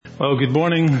Well, good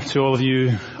morning to all of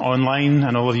you online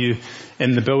and all of you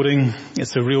in the building.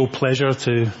 It's a real pleasure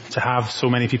to have so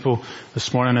many people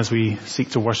this morning as we seek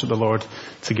to worship the Lord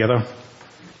together.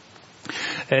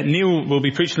 Neil will be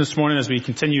preaching this morning as we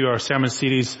continue our sermon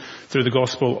series through the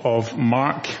Gospel of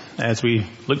Mark as we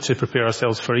look to prepare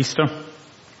ourselves for Easter.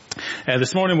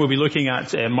 This morning we'll be looking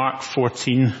at Mark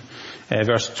 14,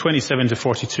 verse 27 to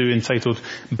 42, entitled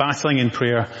Battling in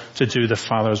Prayer to Do the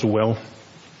Father's Will.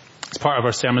 It's part of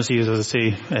our sermon series, as I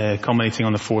say, culminating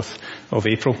on the 4th of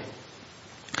April.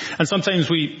 And sometimes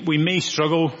we may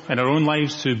struggle in our own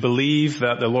lives to believe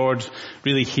that the Lord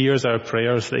really hears our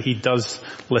prayers, that He does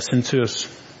listen to us.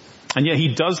 And yet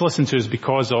He does listen to us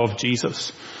because of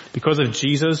Jesus. Because of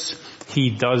Jesus, He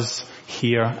does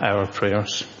hear our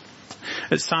prayers.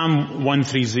 Psalm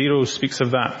 130 speaks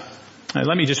of that.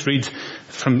 Let me just read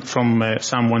from Psalm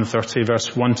 130,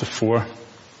 verse 1 to 4.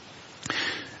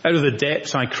 Out of the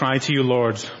depths I cry to you,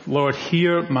 Lord. Lord,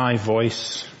 hear my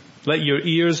voice. Let your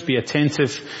ears be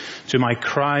attentive to my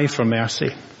cry for mercy.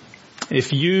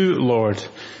 If you, Lord,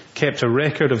 kept a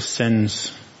record of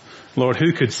sins, Lord,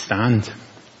 who could stand?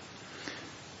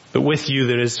 But with you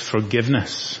there is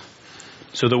forgiveness,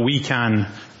 so that we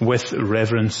can, with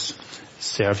reverence,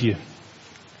 serve you.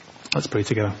 Let's pray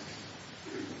together.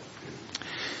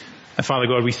 And Father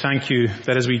God, we thank you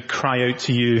that as we cry out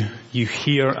to you, you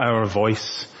hear our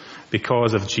voice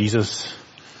because of Jesus,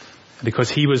 because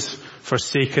He was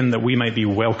forsaken that we might be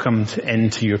welcomed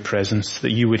into your presence,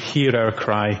 that you would hear our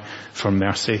cry for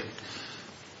mercy.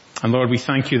 And Lord, we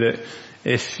thank you that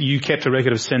if you kept a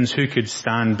record of sins, who could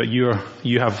stand? But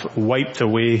you have wiped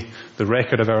away the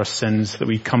record of our sins, that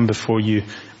we come before you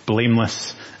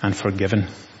blameless and forgiven.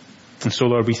 And so,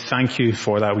 Lord, we thank you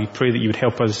for that. We pray that you would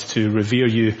help us to revere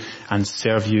you and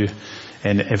serve you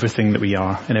in everything that we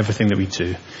are, in everything that we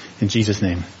do. In Jesus'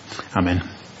 name, amen.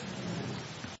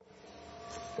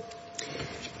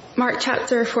 Mark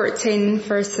chapter 14,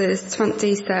 verses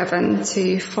 27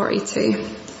 to 42.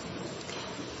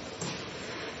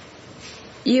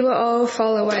 You will all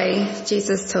fall away,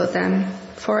 Jesus told them,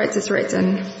 for it is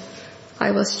written, I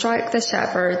will strike the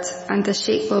shepherd and the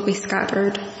sheep will be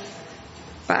scattered.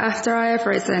 But after I have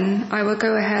risen, I will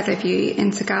go ahead of you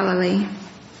into Galilee.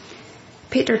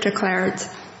 Peter declared,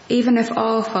 even if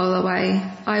all fall away,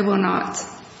 I will not.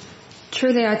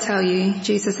 Truly I tell you,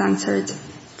 Jesus answered,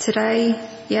 today,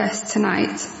 yes,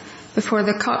 tonight, before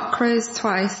the cock crows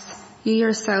twice, you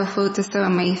yourself will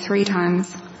disown me 3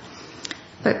 times.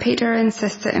 But Peter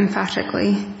insisted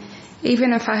emphatically,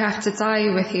 even if I have to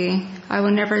die with you, I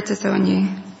will never disown you.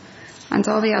 And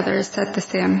all the others said the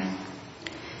same.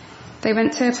 They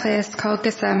went to a place called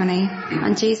Gethsemane,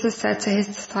 and Jesus said to his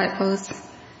disciples,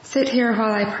 sit here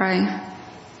while I pray.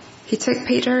 He took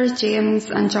Peter, James,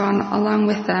 and John along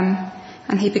with them,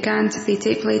 and he began to be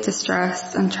deeply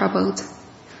distressed and troubled.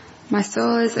 My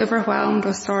soul is overwhelmed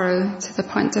with sorrow to the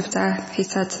point of death, he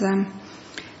said to them.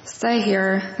 Stay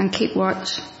here and keep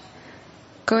watch.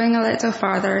 Going a little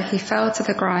farther, he fell to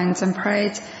the ground and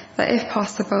prayed that if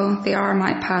possible, the hour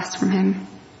might pass from him.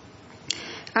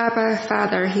 Abba,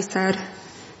 Father, he said,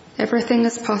 everything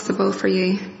is possible for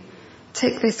you.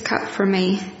 Take this cup from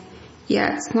me,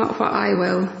 yet not what I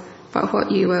will, but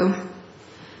what you will.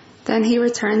 Then he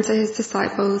returned to his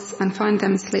disciples and found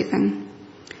them sleeping.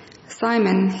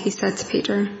 Simon, he said to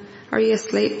Peter, are you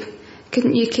asleep?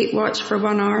 Couldn't you keep watch for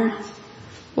 1 hour?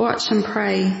 Watch and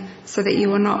pray so that you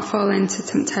will not fall into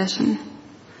temptation.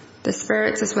 The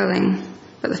spirit is willing,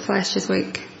 but the flesh is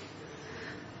weak.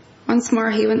 Once more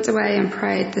he went away and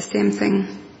prayed the same thing.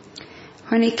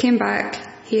 When he came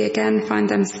back, he again found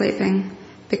them sleeping,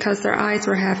 because their eyes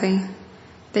were heavy.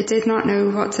 They did not know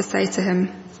what to say to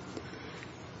him.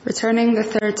 Returning the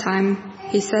 3rd time,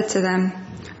 he said to them,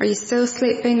 are you still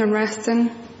sleeping and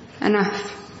resting?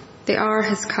 Enough. The hour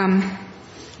has come.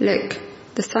 Look,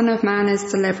 the Son of Man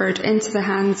is delivered into the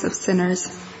hands of sinners.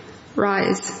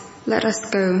 Rise, let us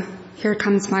go. Here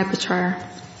comes my betrayer.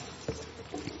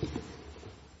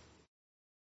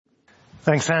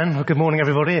 Thanks, Anne. Well, good morning,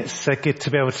 everybody. It's good to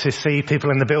be able to see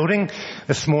people in the building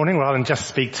this morning rather than just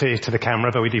speak to the camera,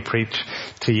 but we do preach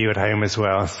to you at home as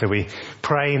well. So we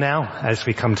pray now as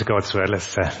we come to God's word.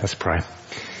 Let's pray.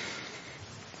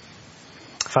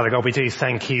 Father God, we do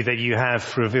thank you that you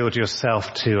have revealed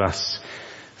yourself to us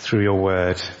through your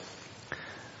word.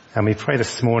 And we pray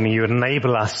this morning you would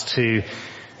enable us to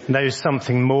know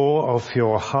something more of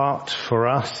your heart for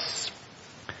us.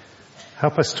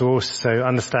 Help us to also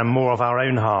understand more of our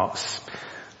own hearts,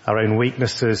 our own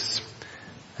weaknesses,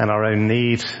 and our own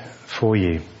need for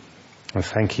you. And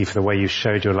thank you for the way you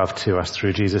showed your love to us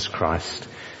through Jesus Christ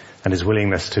and his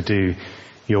willingness to do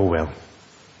your will.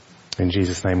 In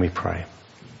Jesus' name we pray.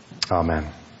 Amen.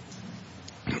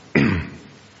 I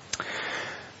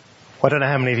don't know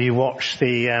how many of you watched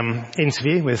the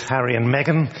interview with Harry and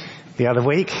Meghan the other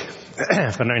week.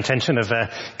 I've got no intention of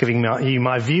giving you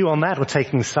my view on that or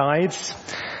taking sides.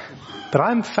 But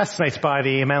I'm fascinated by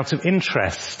the amount of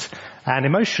interest and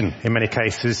emotion, in many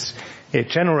cases, it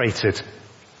generated.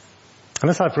 And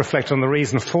as I've reflected on the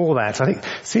reason for that, I think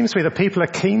it seems to me that people are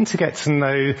keen to get to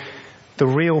know the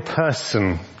real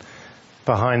person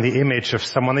behind the image of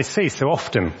someone they see so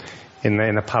often in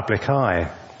the public eye.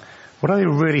 What are they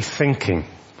really thinking?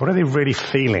 What are they really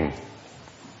feeling?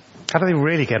 How do they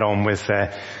really get on with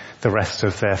the rest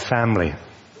of their family?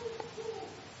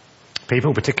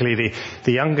 People, particularly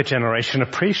the younger generation,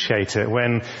 appreciate it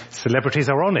when celebrities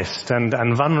are honest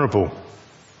and vulnerable,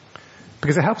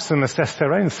 because it helps them assess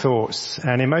their own thoughts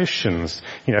and emotions.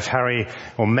 You know, if Harry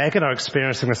or Meghan are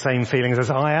experiencing the same feelings as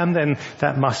I am, then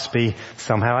that must be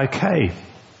somehow okay.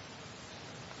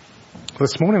 Well,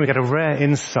 this morning we get a rare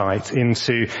insight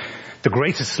into the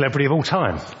greatest celebrity of all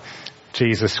time,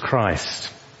 Jesus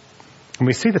Christ. And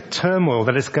we see the turmoil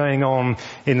that is going on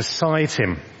inside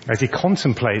him as he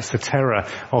contemplates the terror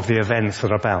of the events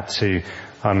that are about to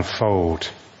unfold.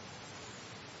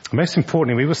 And most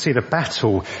importantly, we will see the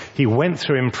battle he went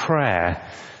through in prayer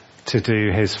to do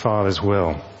his Father's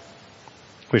will,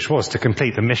 which was to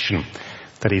complete the mission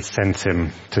that he'd sent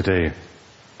him to do.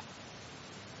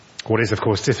 What is, of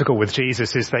course, difficult with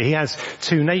Jesus is that he has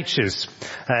two natures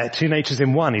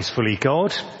in one. He's fully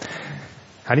God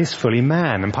and he's fully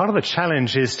man. And part of the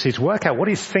challenge is to work out what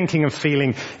he's thinking and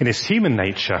feeling in his human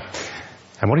nature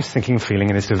and what he's thinking and feeling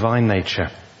in his divine nature.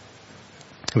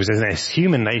 It was in his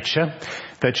human nature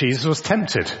that Jesus was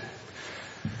tempted,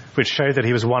 which showed that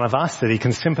he was one of us, that he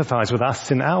can sympathize with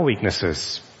us in our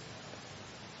weaknesses.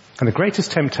 And the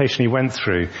greatest temptation he went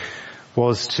through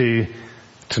was to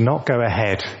not go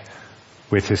ahead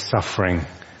with his suffering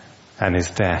and his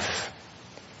death.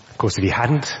 Of course, if he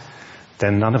hadn't,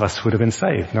 then none of us would have been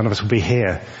saved. None of us would be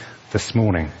here this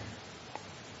morning.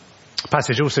 The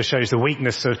passage also shows the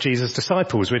weakness of Jesus'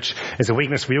 disciples, which is a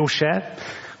weakness we all share.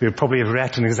 We would probably have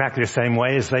reacted in exactly the same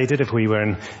way as they did if we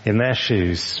were in their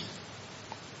shoes.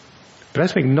 But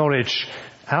as we acknowledge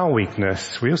our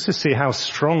weakness, we also see how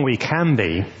strong we can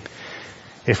be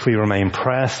if we remain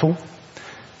prayerful,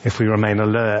 if we remain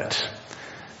alert,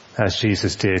 as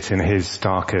Jesus did in his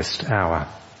darkest hour.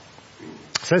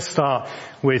 So let's start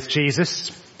with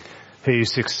Jesus, who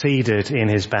succeeded in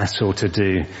his battle to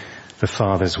do the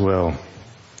Father's will.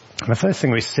 And the first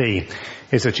thing we see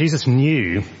is that Jesus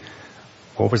knew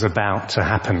what was about to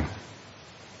happen.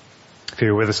 If you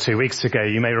were with us 2 weeks ago,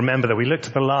 you may remember that we looked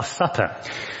at the Last Supper,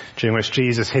 during which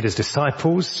Jesus hit his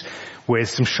disciples with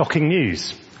some shocking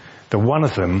news, that one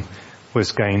of them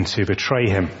was going to betray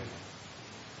him.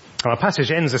 Our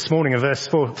passage ends this morning in verse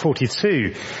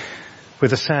 42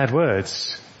 with the sad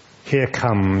words, "Here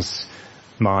comes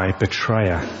my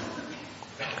betrayer,"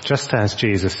 just as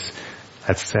Jesus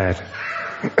had said.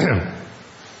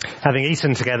 Having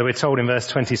eaten together, we're told in verse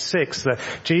 26 that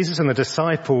Jesus and the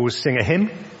disciples sing a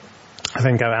hymn and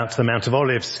then go out to the Mount of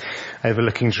Olives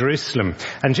overlooking Jerusalem.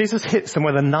 And Jesus hits them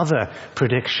with another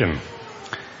prediction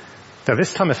that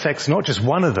this time affects not just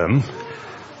one of them,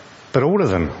 but all of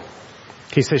them.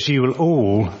 He says, "You will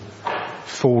all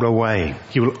fall away.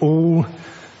 You will all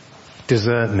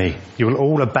desert me. You will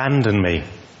all abandon me."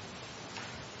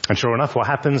 And sure enough, what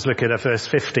happens? Look at verse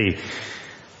 50.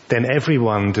 "Then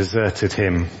everyone deserted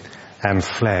him and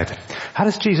fled." How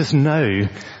does Jesus know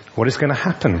what is going to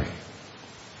happen?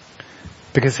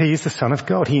 Because he is the Son of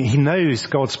God. He knows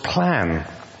God's plan.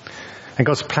 And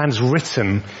God's plan is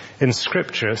written in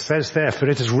Scripture. It says there, "For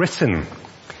it is written,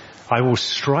 I will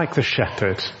strike the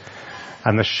shepherd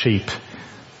and the sheep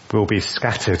will be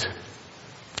scattered."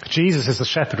 Jesus is the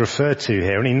shepherd referred to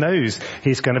here, and he knows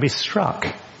he's going to be struck.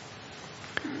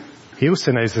 He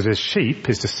also knows that his sheep,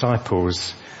 his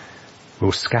disciples,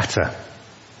 will scatter.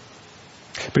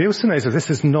 But he also knows that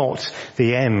this is not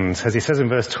the end. As he says in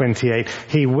verse 28,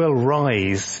 he will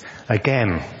rise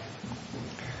again.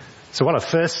 So while at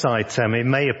first sight it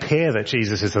may appear that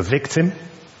Jesus is a victim,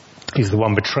 he's the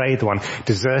one betrayed, the one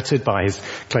deserted by his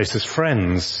closest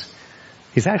friends,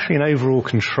 he's actually in overall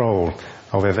control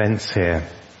of events here.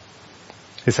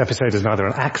 This episode is neither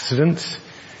an accident,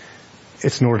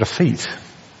 it's nor a defeat,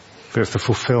 but it's the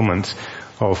fulfillment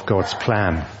of God's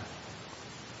plan.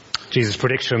 Jesus'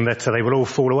 prediction that they will all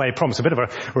fall away prompts a bit of a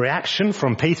reaction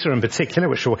from Peter in particular,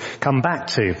 which we'll come back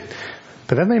to.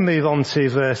 But then they move on to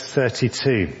verse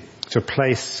 32, to a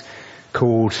place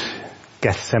called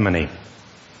Gethsemane.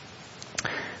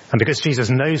 And because Jesus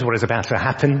knows what is about to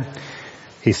happen,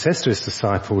 he says to his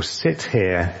disciples, sit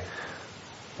here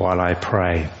while I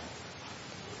pray.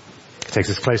 He takes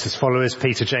his closest followers,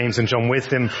 Peter, James and John, with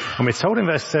him. And we're told in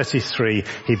verse 33,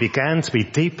 he began to be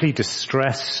deeply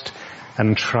distressed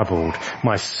and troubled.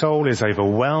 My soul is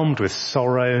overwhelmed with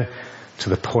sorrow to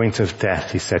the point of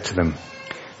death, he said to them.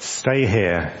 Stay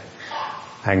here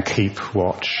and keep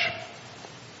watch.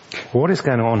 What is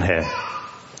going on here?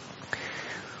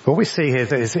 What we see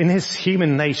here is in his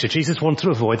human nature, Jesus wanted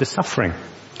to avoid the suffering.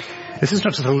 This is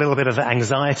not just a little bit of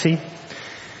anxiety.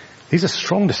 These are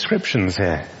strong descriptions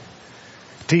here.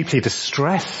 Deeply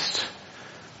distressed,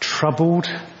 troubled.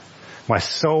 My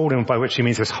soul, and by which he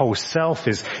means his whole self,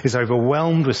 is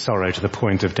overwhelmed with sorrow to the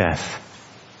point of death.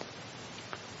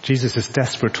 Jesus is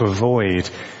desperate to avoid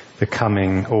the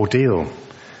coming ordeal.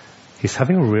 He's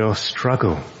having a real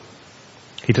struggle.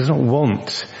 He doesn't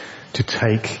want to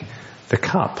take the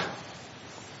cup.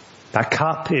 That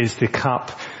cup is the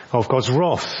cup of God's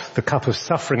wrath, the cup of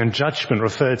suffering and judgment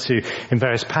referred to in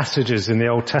various passages in the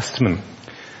Old Testament.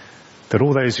 That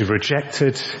all those who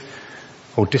rejected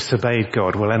or disobeyed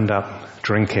God will end up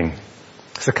drinking.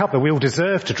 It's a cup that we all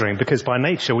deserve to drink because by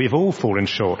nature we've all fallen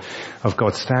short of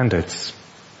God's standards.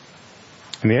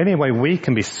 And the only way we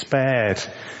can be spared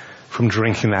from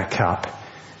drinking that cup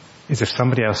is if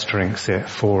somebody else drinks it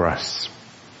for us.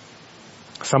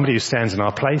 Somebody who stands in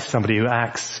our place, somebody who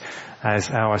acts as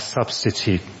our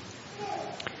substitute.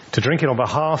 To drink it on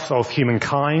behalf of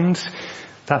humankind,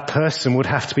 that person would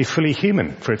have to be fully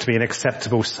human for it to be an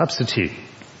acceptable substitute.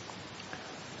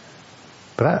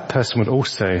 But that person would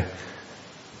also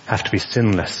have to be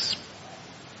sinless.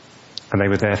 And they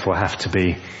would therefore have to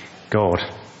be God.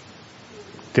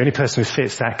 The only person who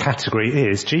fits that category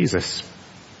is Jesus.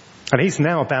 And he's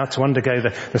now about to undergo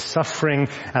the suffering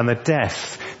and the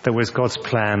death that was God's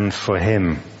plan for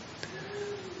him.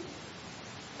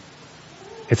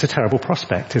 It's a terrible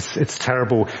prospect. It's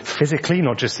terrible physically,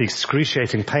 not just the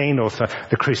excruciating pain of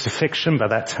the crucifixion,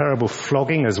 but that terrible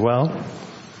flogging as well.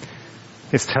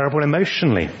 It's terrible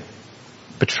emotionally.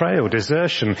 Betrayal,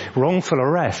 desertion, wrongful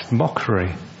arrest,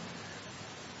 mockery.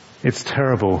 It's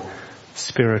terrible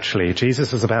spiritually.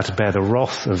 Jesus is about to bear the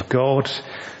wrath of God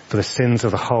for the sins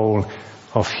of the whole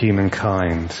of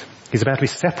humankind. He's about to be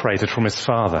separated from his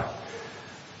Father,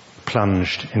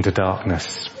 plunged into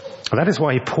darkness. And that is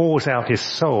why he pours out his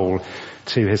soul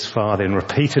to his Father in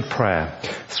repeated prayer.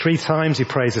 3 times he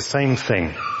prays the same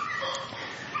thing.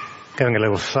 Going a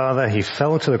little farther, he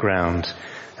fell to the ground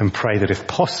and prayed that if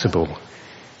possible,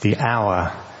 the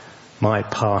hour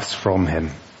might pass from him.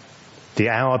 The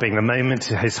hour being the moment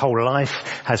his whole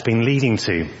life has been leading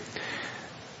to,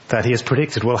 that he has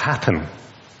predicted will happen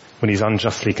when he's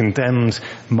unjustly condemned,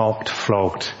 mocked,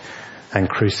 flogged, and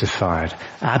crucified.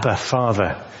 Abba,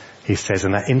 Father, he says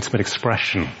in that intimate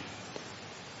expression,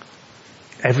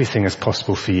 everything is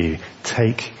possible for you.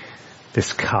 Take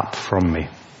this cup from me.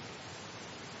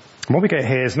 And what we get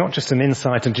here is not just an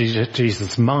insight into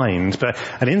Jesus' mind, but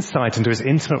an insight into his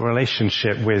intimate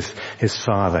relationship with his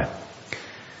Father.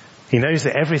 He knows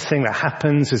that everything that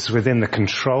happens is within the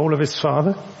control of his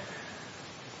Father.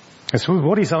 And so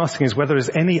what he's asking is whether there's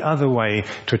any other way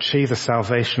to achieve the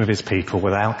salvation of his people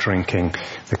without drinking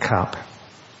the cup.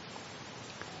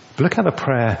 But look how the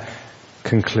prayer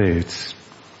concludes.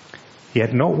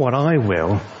 Yet not what I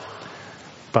will,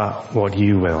 but what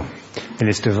you will. In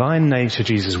his divine nature,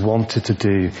 Jesus wanted to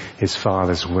do his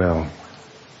Father's will.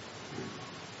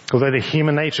 Although the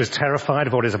human nature is terrified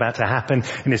of what is about to happen,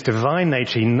 in his divine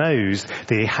nature he knows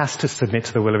that he has to submit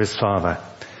to the will of his Father.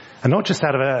 And not just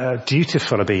out of a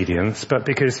dutiful obedience, but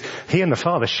because he and the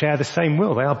Father share the same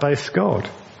will. They are both God.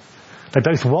 They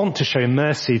both want to show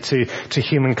mercy to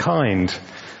humankind,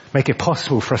 make it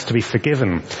possible for us to be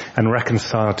forgiven and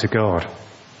reconciled to God.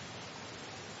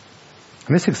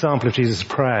 And this example of Jesus'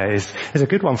 prayer is a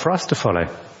good one for us to follow.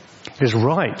 It is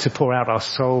right to pour out our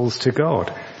souls to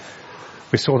God.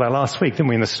 We saw that last week, didn't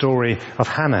we, in the story of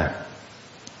Hannah.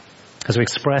 As we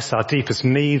express our deepest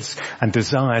needs and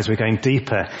desires, we're going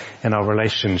deeper in our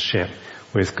relationship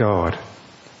with God.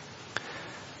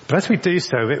 But as we do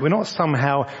so, we're not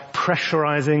somehow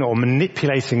pressurizing or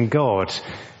manipulating God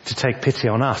to take pity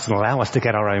on us and allow us to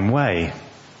get our own way.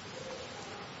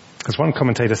 As one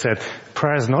commentator said,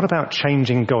 prayer is not about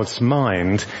changing God's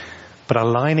mind, but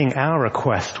aligning our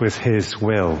request with his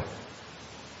will.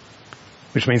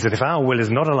 Which means that if our will is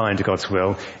not aligned to God's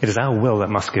will, it is our will that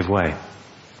must give way.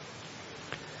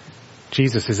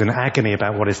 Jesus is in agony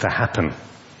about what is to happen.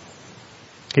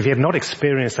 If he had not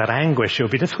experienced that anguish, it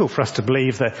would be difficult for us to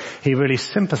believe that he really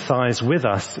sympathized with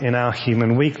us in our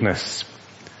human weakness.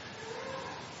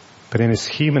 But in his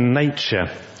human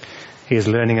nature, he is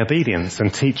learning obedience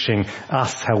and teaching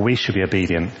us how we should be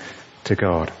obedient to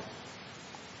God.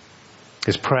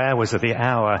 His prayer was that the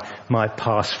hour might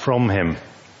pass from him,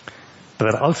 but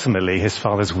that ultimately his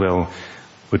Father's will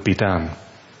would be done.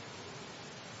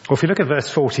 Well, if you look at verse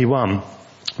 41,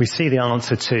 we see the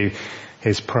answer to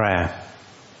his prayer.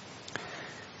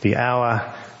 The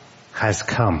hour has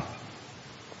come.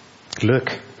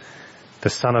 Look, the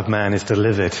Son of Man is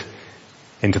delivered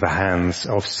into the hands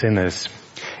of sinners.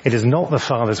 It is not the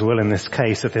Father's will in this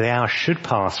case that the hour should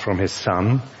pass from his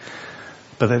Son,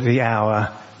 but that the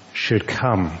hour should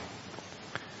come.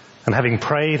 And having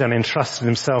prayed and entrusted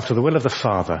himself to the will of the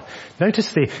Father,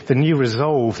 notice the new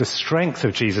resolve, the strength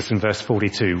of Jesus in verse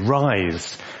 42.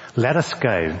 Rise, let us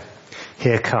go.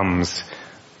 Here comes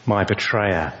my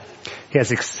betrayer. He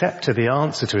has accepted the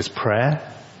answer to his prayer,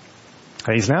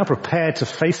 and he's now prepared to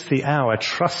face the hour,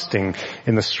 trusting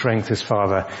in the strength his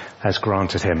Father has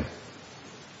granted him.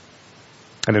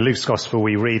 And in Luke's Gospel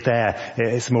we read there,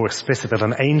 it's more explicit that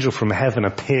an angel from heaven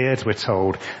appeared, we're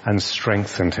told, and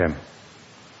strengthened him.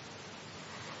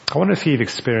 I wonder if you've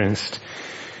experienced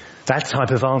that type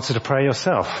of answer to prayer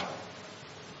yourself.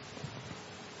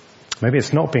 Maybe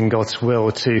it's not been God's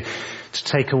will to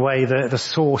take away the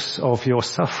source of your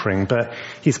suffering, but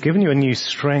he's given you a new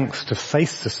strength to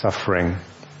face the suffering.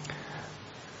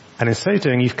 And in so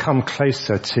doing, you've come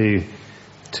closer to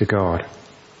God.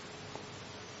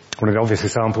 One of the obvious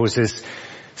examples is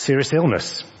serious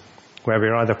illness, where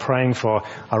we're either praying for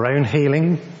our own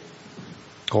healing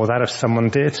or that of someone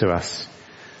dear to us.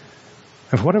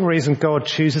 And for whatever reason, God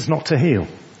chooses not to heal.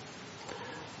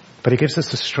 But he gives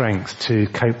us the strength to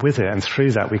cope with it, and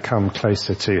through that we come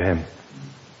closer to him.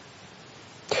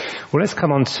 Well, let's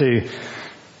come on to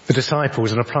the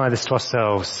disciples and apply this to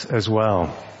ourselves as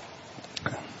well.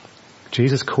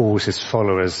 Jesus calls his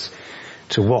followers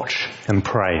to watch and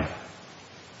pray.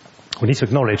 We need to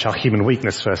acknowledge our human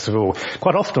weakness, first of all.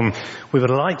 Quite often, we would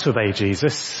like to obey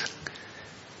Jesus.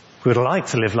 We would like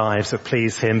to live lives that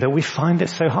please him, but we find it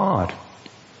so hard.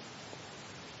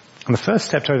 And the first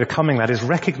step to overcoming that is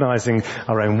recognizing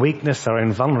our own weakness, our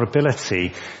own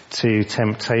vulnerability to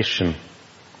temptation.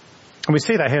 And we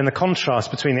see that here in the contrast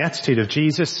between the attitude of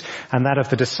Jesus and that of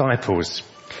the disciples.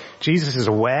 Jesus is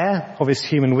aware of his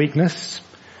human weakness,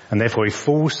 and therefore he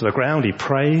falls to the ground, he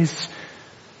prays.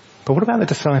 But what about the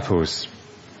disciples?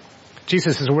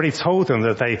 Jesus has already told them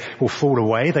that they will fall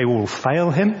away, they will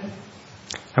fail him.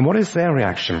 And what is their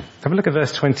reaction? Have a look at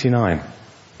verse 29.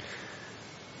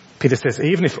 Peter says,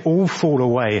 even if all fall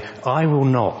away, I will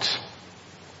not.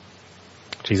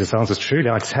 Jesus answers, truly,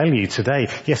 I tell you today,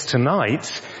 yes,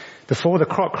 tonight, before the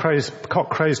cock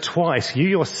crows twice, you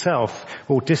yourself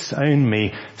will disown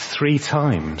me 3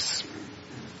 times.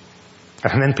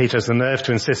 And then Peter has the nerve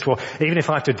to insist, well, even if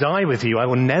I have to die with you, I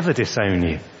will never disown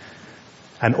you.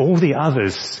 And all the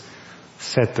others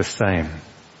said the same.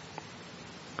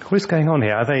 What is going on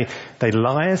here? Are they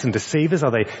liars and deceivers? Are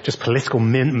they just political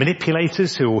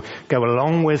manipulators who will go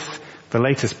along with the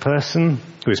latest person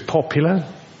who is popular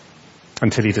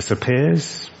until he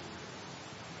disappears?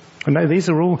 Well, no, these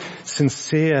are all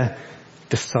sincere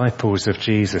disciples of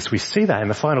Jesus. We see that in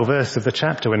the final verse of the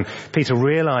chapter when Peter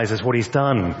realizes what he's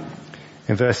done.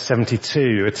 In verse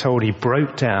 72, we're told he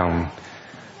broke down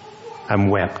and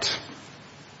wept.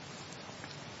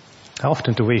 How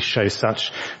often do we show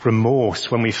such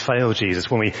remorse when we fail Jesus,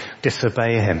 when we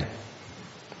disobey him?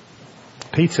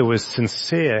 Peter was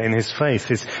sincere in his faith.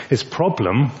 His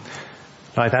problem,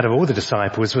 like that of all the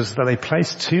disciples, was that they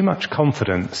placed too much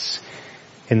confidence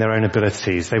in their own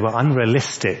abilities. They were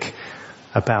unrealistic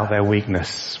about their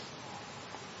weakness.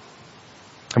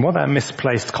 And what that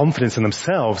misplaced confidence in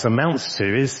themselves amounts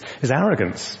to is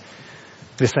arrogance.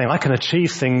 They're saying, I can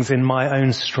achieve things in my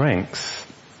own strength.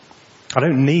 I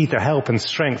don't need the help and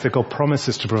strength that God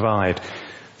promises to provide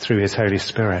through his Holy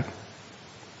Spirit.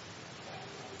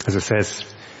 As it says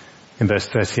in verse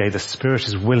 38, the Spirit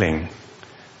is willing,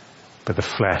 but the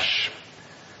flesh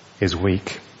is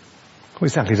weak. What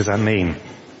exactly does that mean?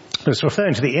 It's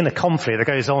referring to the inner conflict that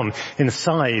goes on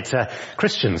inside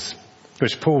Christians,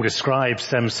 which Paul describes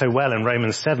so well in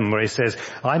Romans 7, where he says,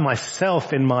 I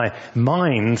myself in my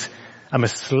mind am a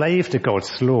slave to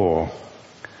God's law,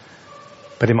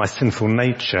 but in my sinful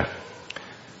nature,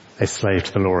 a slave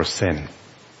to the law of sin.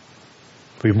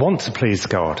 We want to please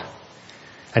God,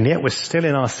 and yet we're still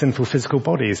in our sinful physical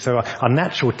bodies. So our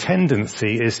natural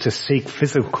tendency is to seek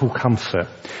physical comfort,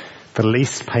 the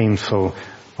least painful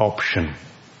option.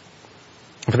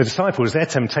 For the disciples, their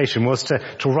temptation was to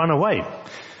run away,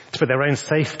 to put their own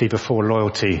safety before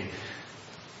loyalty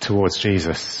towards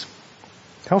Jesus.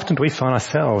 How often do we find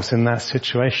ourselves in that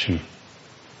situation?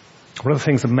 What are the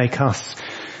things that make us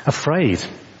afraid?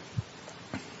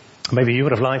 Maybe you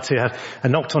would have liked to have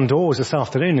knocked on doors this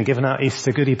afternoon and given out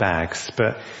Easter goodie bags,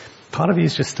 but part of you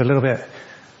is just a little bit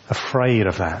afraid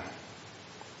of that.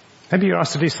 Maybe you're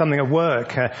asked to do something at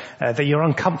work that you're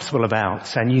uncomfortable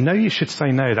about, and you know you should say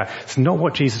no. That's not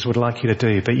what Jesus would like you to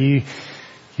do, but you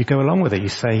go along with it. You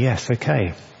say yes,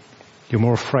 okay. You're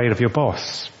more afraid of your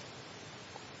boss.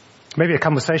 Maybe a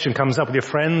conversation comes up with your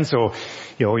friends or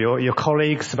your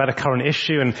colleagues about a current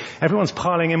issue, and everyone's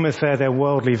piling in with their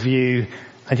worldly view,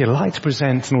 and you'd like to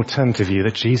present an alternative view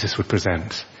that Jesus would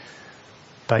present.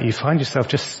 But you find yourself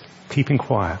just keeping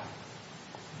quiet.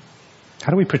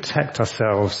 How do we protect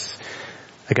ourselves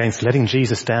against letting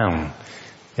Jesus down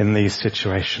in these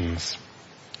situations?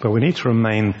 Well, we need to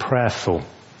remain prayerful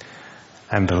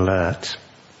and alert.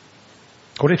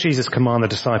 What did Jesus command the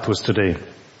disciples to do?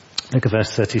 Look at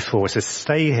verse 34. It says,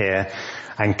 stay here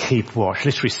and keep watch.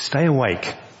 Literally, stay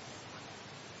awake.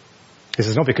 This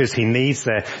is not because he needs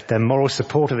their moral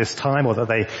support at this time, or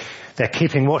that they're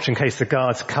keeping watch in case the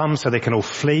guards come so they can all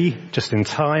flee just in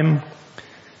time.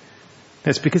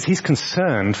 It's because he's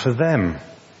concerned for them.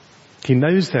 He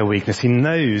knows their weakness. He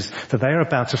knows that they are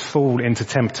about to fall into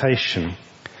temptation.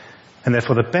 And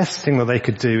therefore the best thing that they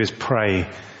could do is pray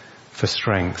for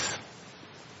strength.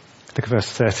 Look at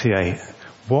verse 38.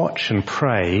 Watch and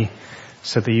pray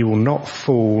so that you will not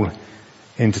fall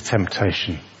into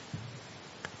temptation.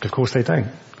 But of course they don't.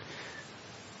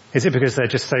 Is it because they're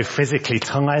just so physically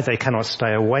tired they cannot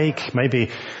stay awake? Maybe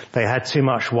they had too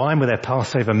much wine with their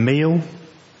Passover meal.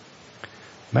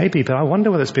 Maybe, but I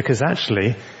wonder whether it's because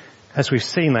actually, as we've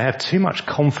seen, they have too much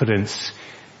confidence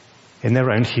in their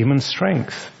own human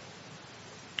strength.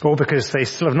 Or because they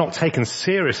still have not taken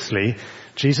seriously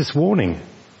Jesus' warning.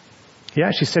 He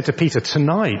actually said to Peter,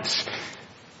 tonight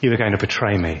you are going to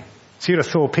betray me. So you'd have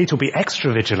thought Peter will be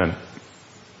extra vigilant.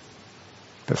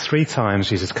 But 3 times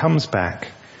Jesus comes back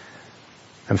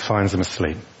and finds them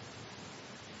asleep.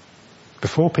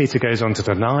 Before Peter goes on to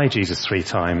deny Jesus 3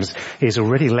 times, he's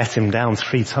already let him down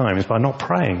 3 times by not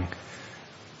praying.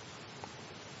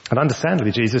 And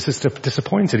understandably, Jesus is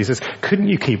disappointed. He says, couldn't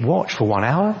you keep watch for 1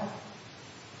 hour?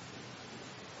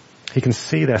 He can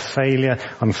see their failure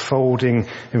unfolding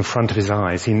in front of his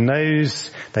eyes. He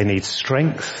knows they need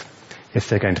strength if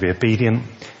they're going to be obedient,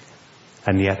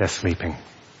 and yet they're sleeping.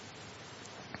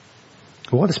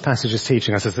 What this passage is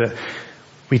teaching us is that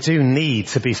we do need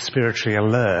to be spiritually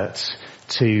alert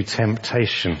to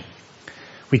temptation.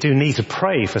 We do need to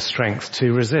pray for strength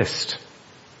to resist.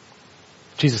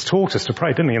 Jesus taught us to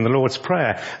pray, didn't he, in the Lord's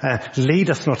Prayer? Lead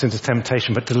us not into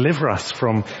temptation, but deliver us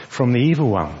from the evil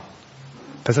one.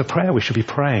 There's a prayer we should be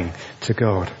praying to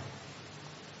God.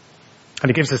 And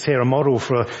he gives us here a model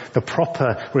for the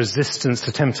proper resistance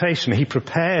to temptation. He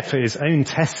prepared for his own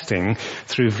testing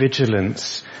through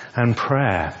vigilance and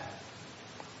prayer.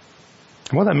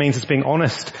 And what that means is being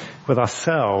honest with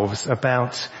ourselves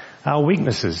about our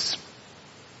weaknesses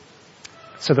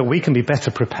so that we can be better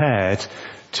prepared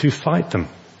to fight them.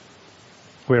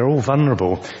 We're all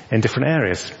vulnerable in different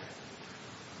areas.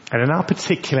 And in our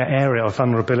particular area of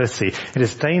vulnerability, it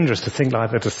is dangerous to think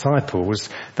like the disciples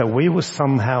that we will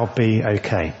somehow be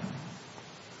okay.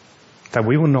 That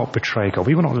we will not betray God.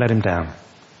 We will not let him down.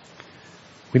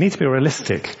 We need to be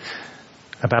realistic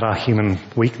about our human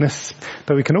weakness,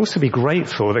 but we can also be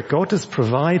grateful that God does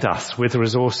provide us with the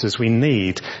resources we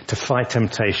need to fight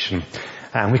temptation,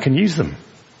 and we can use them.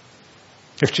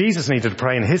 If Jesus needed to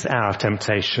pray in his hour of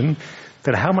temptation,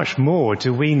 then how much more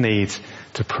do we need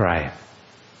to pray?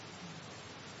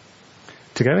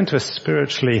 To go into a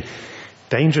spiritually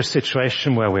dangerous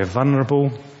situation where we're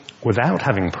vulnerable without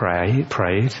having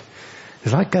prayed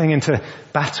is like going into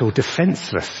battle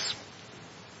defenseless.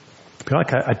 It'd be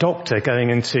like a doctor going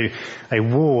into a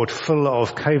ward full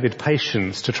of COVID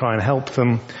patients to try and help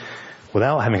them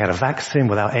without having had a vaccine,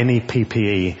 without any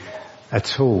PPE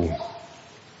at all.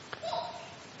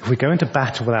 If we go into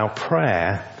battle without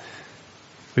prayer,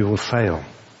 we will fail.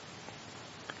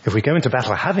 If we go into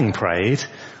battle having prayed,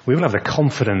 we will have the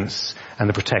confidence and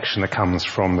the protection that comes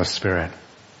from the Spirit.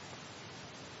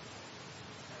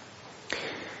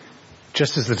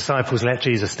 Just as the disciples let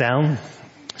Jesus down,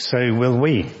 so will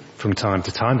we from time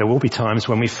to time. There will be times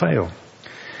when we fail.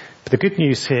 But the good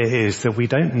news here is that we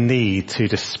don't need to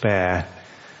despair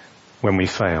when we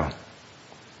fail.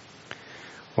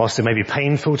 Whilst it may be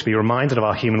painful to be reminded of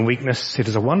our human weakness, it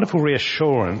is a wonderful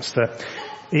reassurance that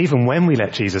even when we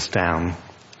let Jesus down,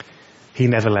 he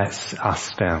never lets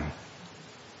us down.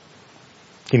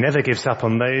 He never gives up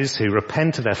on those who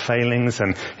repent of their failings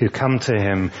and who come to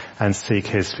him and seek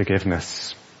his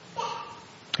forgiveness.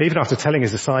 Even after telling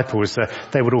his disciples that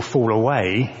they would all fall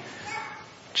away,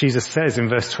 Jesus says in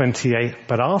verse 28,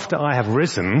 but after I have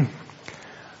risen,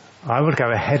 I will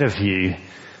go ahead of you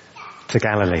to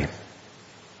Galilee.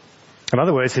 In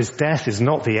other words, his death is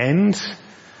not the end,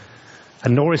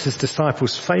 and nor is his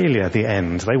disciples' failure the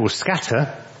end. They will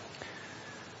scatter,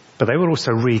 but they will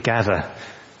also regather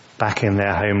back in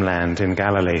their homeland in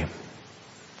Galilee.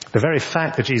 The very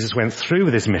fact that Jesus went through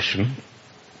with his mission,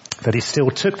 that he still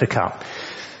took the cup,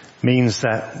 means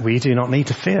that we do not need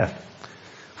to fear.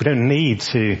 We don't need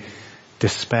to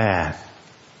despair.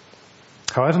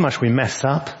 However much we mess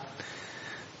up,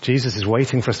 Jesus is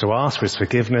waiting for us to ask for his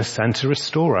forgiveness and to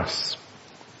restore us.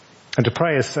 And to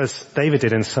pray as David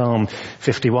did in Psalm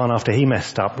 51 after he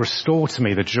messed up, restore to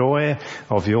me the joy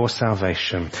of your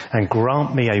salvation and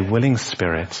grant me a willing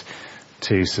spirit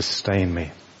to sustain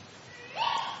me.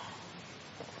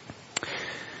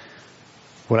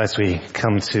 Well, as we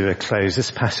come to a close,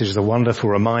 this passage is a wonderful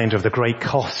reminder of the great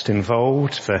cost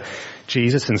involved for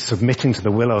Jesus in submitting to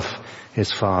the will of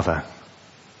his Father.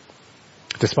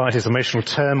 Despite his emotional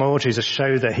turmoil, Jesus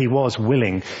showed that he was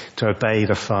willing to obey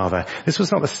the Father. This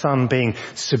was not the Son being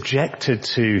subjected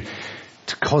to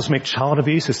cosmic child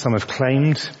abuse, as some have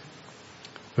claimed.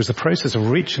 It was the process of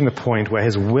reaching the point where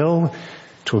his will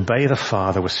to obey the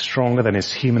Father was stronger than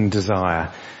his human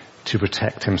desire to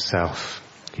protect himself.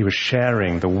 He was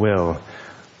sharing the will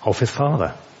of his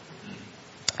Father.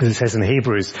 As it says in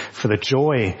Hebrews, for the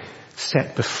joy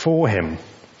set before him,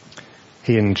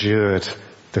 he endured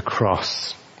the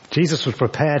cross. Jesus was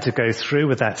prepared to go through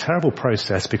with that terrible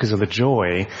process because of the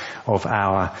joy of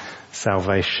our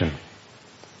salvation.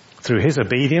 Through his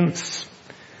obedience,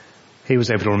 he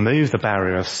was able to remove the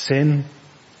barrier of sin,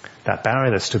 that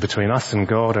barrier that stood between us and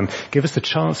God, and give us the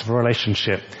chance of a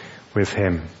relationship with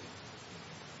him.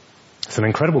 It's an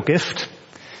incredible gift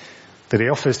that he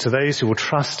offers to those who will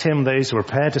trust him, those who are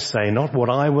prepared to say, not what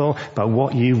I will, but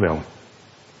what you will.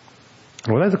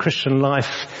 And although the Christian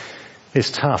life is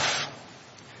tough,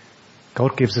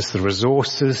 God gives us the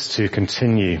resources to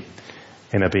continue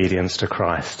in obedience to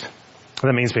Christ. And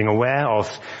that means being aware of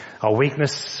our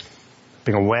weakness,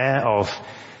 being aware of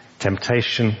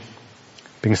temptation,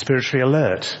 being spiritually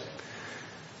alert,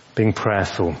 being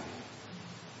prayerful,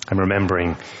 and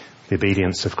remembering the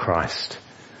obedience of Christ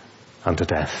unto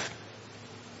death.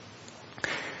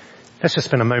 Let's just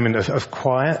spend a moment of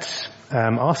quiet,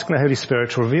 asking the Holy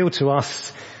Spirit to reveal to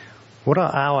us what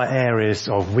are our areas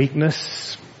of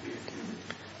weakness.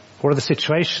 What are the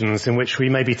situations in which we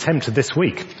may be tempted this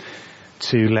week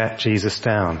to let Jesus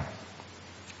down?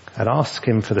 And ask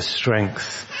him for the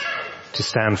strength to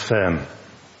stand firm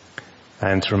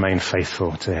and to remain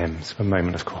faithful to him. So a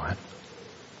moment of quiet.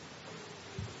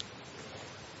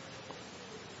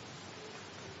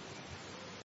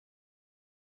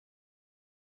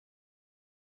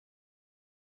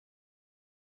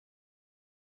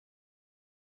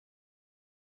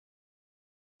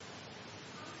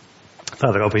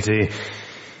 Father God, we do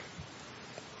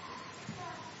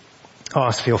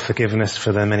ask for your forgiveness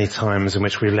for the many times in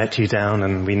which we let you down,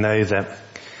 and we know that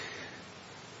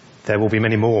there will be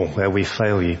many more where we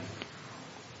fail you.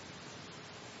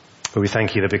 But we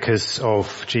thank you that because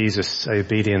of Jesus'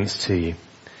 obedience to you,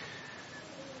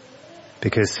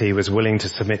 because he was willing to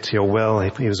submit to your will,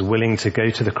 he was willing to go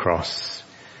to the cross,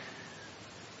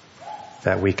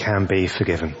 that we can be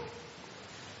forgiven.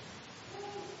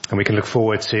 And we can look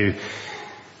forward to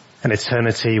an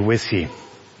eternity with you.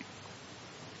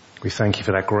 We thank you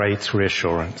for that great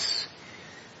reassurance.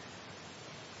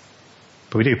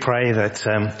 But we do pray that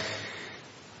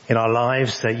in our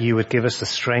lives that you would give us the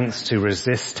strength to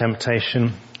resist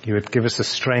temptation. You would give us the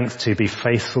strength to be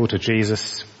faithful to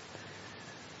Jesus.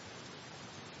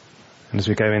 And as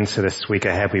we go into this week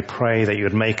ahead, we pray that you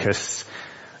would make us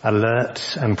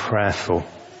alert and prayerful,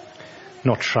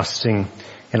 not trusting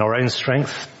in our own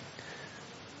strength,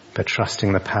 but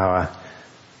trusting the power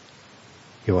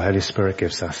your Holy Spirit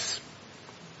gives us.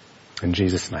 In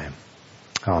Jesus' name,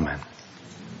 amen.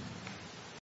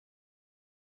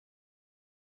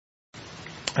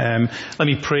 Let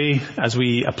me pray as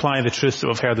we apply the truths that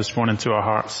we've heard this morning to our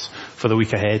hearts for the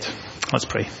week ahead. Let's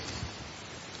pray.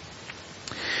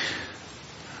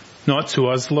 Not to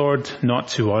us, Lord, not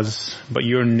to us, but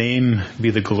your name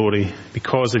be the glory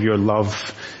because of your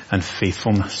love and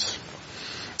faithfulness.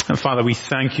 And Father, we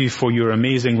thank you for your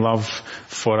amazing love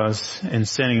for us in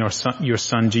sending your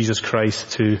Son, Jesus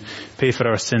Christ, to pay for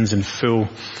our sins in full,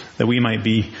 that we might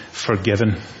be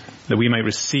forgiven, that we might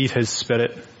receive his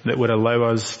Spirit that would allow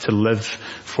us to live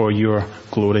for your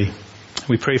glory.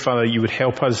 We pray, Father, that you would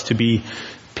help us to be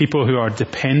people who are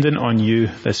dependent on you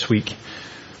this week.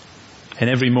 In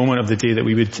every moment of the day, that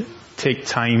we would take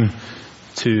time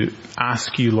to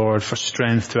ask you, Lord, for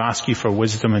strength, to ask you for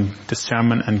wisdom and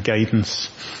discernment and guidance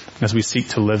as we seek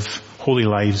to live holy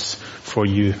lives for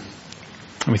you.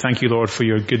 And we thank you, Lord, for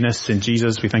your goodness in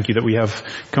Jesus. We thank you that we have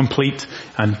complete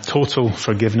and total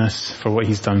forgiveness for what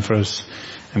he's done for us.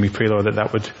 And we pray, Lord,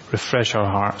 that would refresh our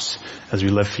hearts as we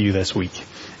live for you this week.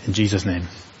 In Jesus' name,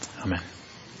 amen.